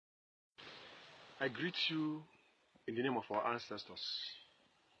I greet you in the name of our ancestors.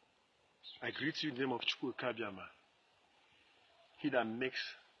 I greet you in the name of Chukwu Kabiama, He that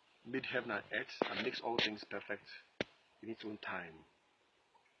made heaven and earth and makes all things perfect in its own time.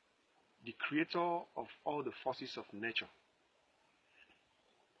 The creator of all the forces of nature.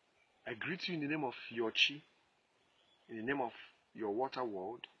 I greet you in the name of your Chi, in the name of your water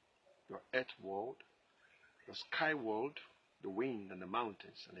world, your earth world, your sky world, the wind and the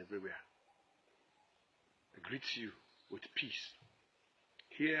mountains and everywhere. I greet you with peace.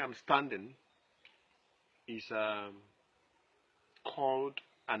 Here I'm standing is called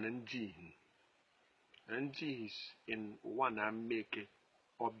an Ndi. An Ndi is in Wanameke,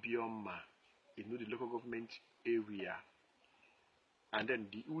 Obioma, in the local government area. And then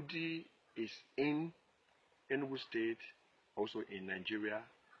the Udi is in Enugu State, also in Nigeria,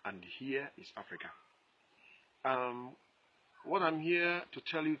 and here is Africa. What I'm here to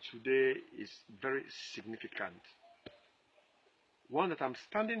tell you today is very significant. One, that I'm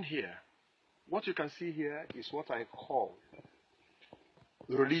standing here, what you can see here is what I call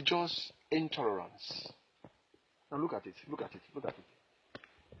religious intolerance. Now look at it, look at it, look at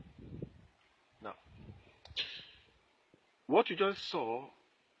it. Now, what you just saw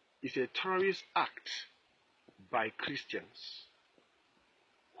is a terrorist act by Christians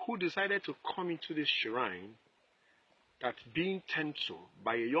who decided to come into this shrine that's being tended to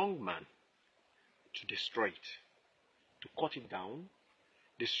by a young man to destroy it, to cut it down,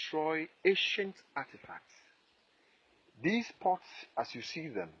 destroy ancient artifacts. These pots, as you see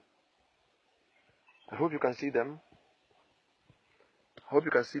them, I hope you can see them. I hope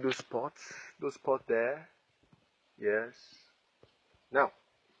you can see those pots there. Yes. Now,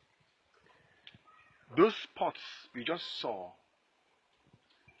 those pots you just saw,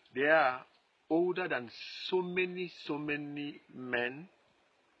 they are older than so many men.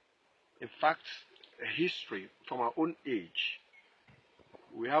 In fact, history from our own age,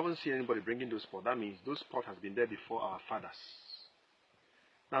 we haven't seen anybody bringing those pots. That means those pots has been there before our fathers.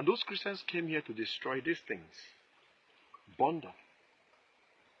 Now, those Christians came here to destroy these things, burn them.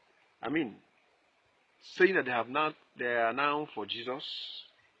 I mean, saying that they are now for Jesus,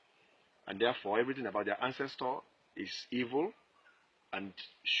 and therefore everything about their ancestor is evil and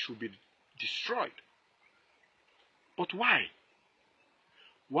should be destroyed. But why?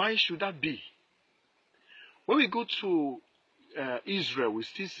 Why should that be? When we go to Israel, we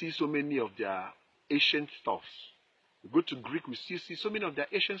still see so many of their ancient stuffs. We go to Greek, we still see so many of their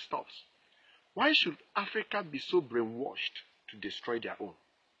ancient stuffs. Why should Africa be so brainwashed to destroy their own?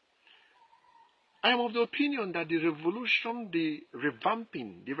 I am of the opinion that the revolution, the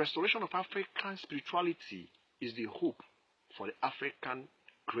revamping, the restoration of African spirituality is the hope for the African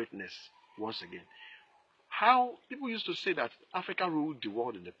greatness once again. How people used to say that Africa ruled the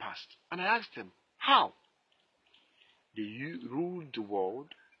world in the past. And I asked them, how? They ruled the world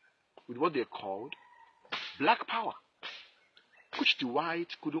with what they called black power, which the white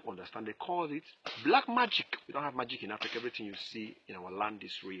couldn't understand. They called it black magic. We don't have magic in Africa. Everything you see in our land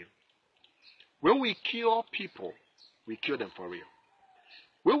is real. When we cure people, we cure them for real.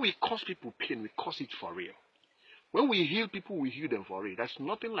 When we cause people pain, we cause it for real. When we heal people, we heal them for real. There's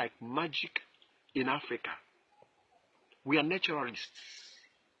nothing like magic in Africa. We are naturalists.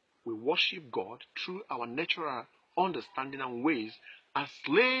 We worship God through our natural understanding and ways as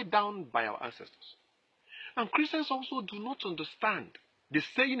laid down by our ancestors. And Christians also do not understand the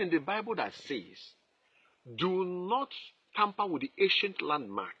saying in the Bible that says, do not tamper with the ancient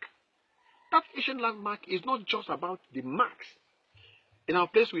landmark. That ancient landmark is not just about the marks. In our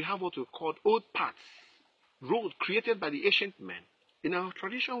place, we have what we call old paths, roads created by the ancient men. In our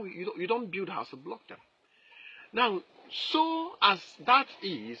tradition, you don't build a house to block them. Now, so as that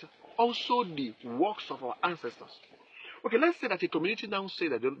is also the works of our ancestors. Okay, let's say that a community now say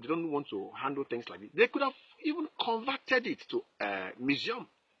that they don't want to handle things like this. They could have even converted it to a museum.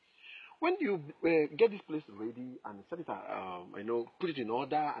 When you get this place ready and set it, put it in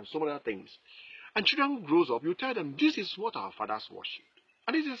order and some other things, and children grows up, you tell them this is what our fathers worshipped,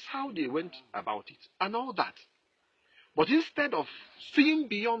 and this is how they went about it, and all that. But instead of seeing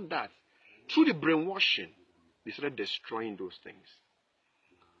beyond that, through the brainwashing, they started destroying those things.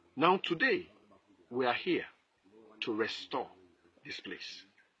 Now today, we are here to restore this place.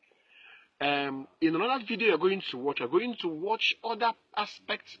 In another video you're going to watch other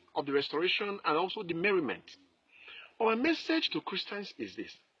aspects of the restoration and also the merriment. But my message to Christians is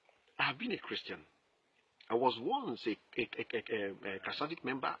this. I have been a Christian. I was once a charismatic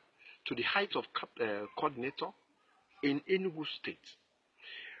member to the height of coordinator in Enugu State.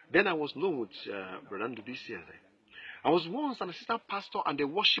 Then I was known with Brother Ndubisi. I was once an assistant pastor and a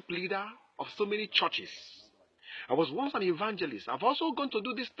worship leader of so many churches. I was once an evangelist. I've also gone to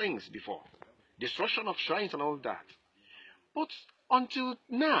do these things before. Destruction of shrines and all that. But until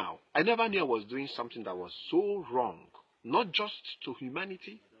now, I never knew I was doing something that was so wrong. Not just to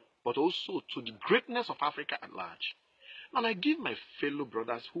humanity, but also to the greatness of Africa at large. And I give my fellow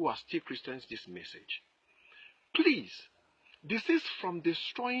brothers who are still Christians this message. Please, desist from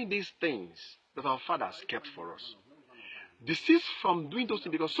destroying these things that our fathers kept for us. Desist from doing those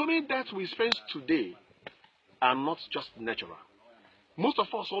things, because so many deaths we experience today are not just natural. Most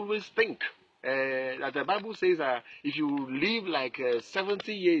of us always think that the Bible says if you live like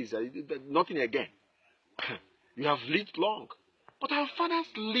 70 years, nothing again. You have lived long. But our fathers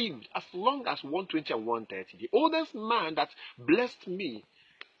lived as long as 120 and 130. The oldest man that blessed me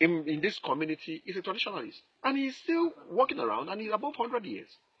in this community is a traditionalist. And he's still walking around and he's above 100 years.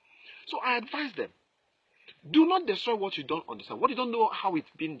 So I advise them, do not destroy what you don't understand, what you don't know how it's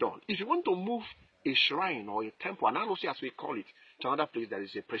been done. If you want to move a shrine or a temple, an analogy as we call it, to another place, there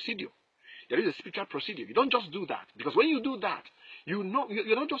is a procedure. There is a spiritual procedure. You don't just do that. Because when you do that, you're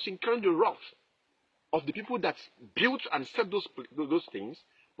not just incurring the wrath of the people that built and set those things,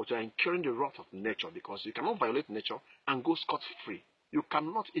 but you are incurring the wrath of nature, because you cannot violate nature and go scot-free. You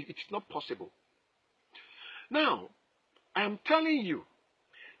cannot. It's not possible. Now, I am telling you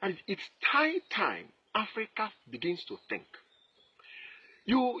that it's time Africa begins to think.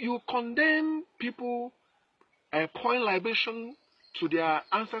 You condemn people pouring libation to their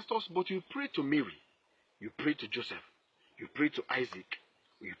ancestors, but you pray to Mary, you pray to Joseph, you pray to Isaac,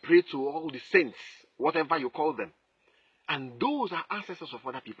 you pray to all the saints, whatever you call them. And those are ancestors of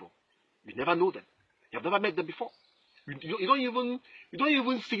other people. You never know them. You have never met them before. You don't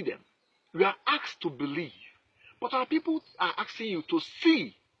even see them. You are asked to believe. But our people are asking you to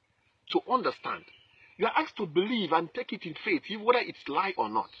see, to understand. You are asked to believe and take it in faith, whether it's lie or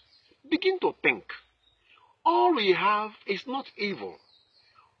not. Begin to think. All we have is not evil.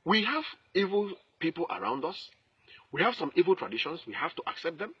 We have evil people around us. We have some evil traditions. We have to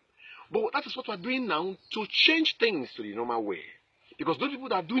accept them. But that is what we're doing now, to change things to the normal way. Because those people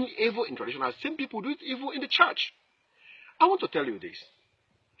that are doing evil in traditional, same people do it evil in the church. I want to tell you this.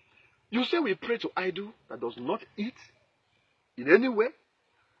 You say we pray to idol that does not eat in any way,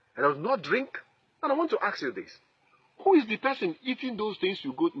 and does not drink. And I want to ask you this. Who is the person eating those things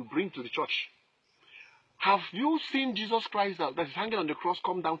you bring to the church? Have you seen Jesus Christ that is hanging on the cross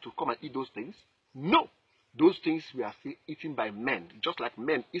come down to come and eat those things? No. Those things we are still eaten by men, just like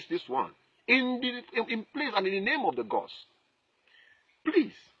men eat this one. In place and in the name of the gods.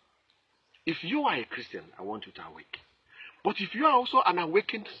 Please, if you are a Christian, I want you to awake. But if you are also an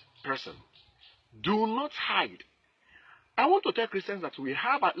awakened person, do not hide. I want to tell Christians that we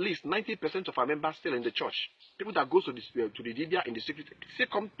have at least 90% of our members still in the church. People that go to the Dibia in the secret, still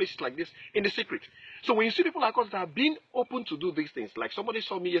come places like this in the secret. So when you see people like us that are being open to do these things, like somebody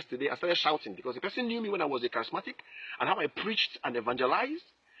saw me yesterday, I started shouting because the person knew me when I was a charismatic and how I preached and evangelized.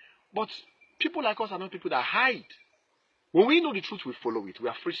 But people like us are not people that hide. When we know the truth, we follow it. We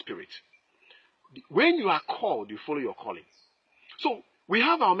are free spirit. When you are called, you follow your calling. So we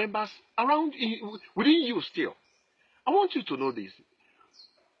have our members around within you still. I want you to know this.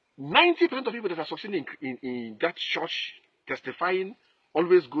 90% of people that are succeeding in that church testifying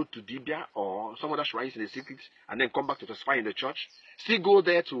always go to Dibia or some other shrines in the secret and then come back to testify in the church. Still go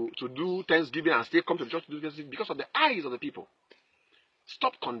there to do Thanksgiving and still come to the church to do Thanksgiving because of the eyes of the people.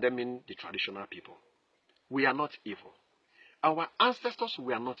 Stop condemning the traditional people. We are not evil. Our ancestors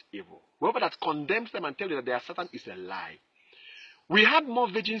were not evil. Whoever that condemns them and tells you that they are Satan is a lie. We had more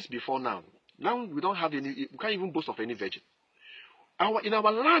virgins before now. Now we don't have any, we can't even boast of any virgin. In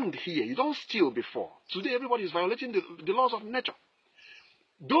our land here, you don't steal before. Today everybody is violating the laws of nature.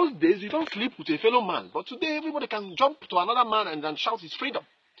 Those days you don't sleep with a fellow man. But today everybody can jump to another man and shout his freedom.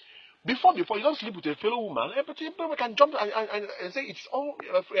 Before you don't sleep with a fellow woman. Everybody can jump and say it's all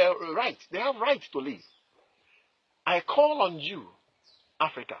right. They have right to live. I call on you,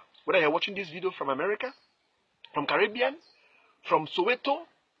 Africa, whether you're watching this video from America, from Caribbean, from Soweto,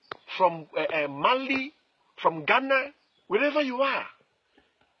 from Mali, from Ghana, wherever you are,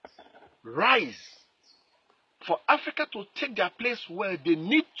 rise for Africa to take their place where they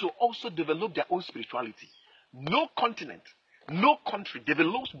need to also develop their own spirituality. No continent, no country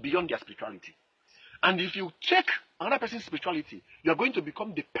develops beyond their spirituality. And if you take another person's spirituality, you are going to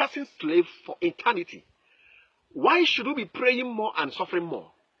become the person's slave for eternity. Why should we be praying more and suffering more?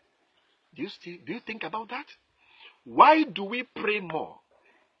 Do you think about that? Why do we pray more?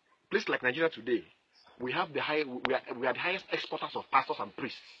 Place like Nigeria today, we are the highest exporters of pastors and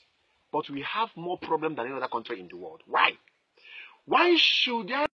priests, but we have more problems than any other country in the world. Why? Why should there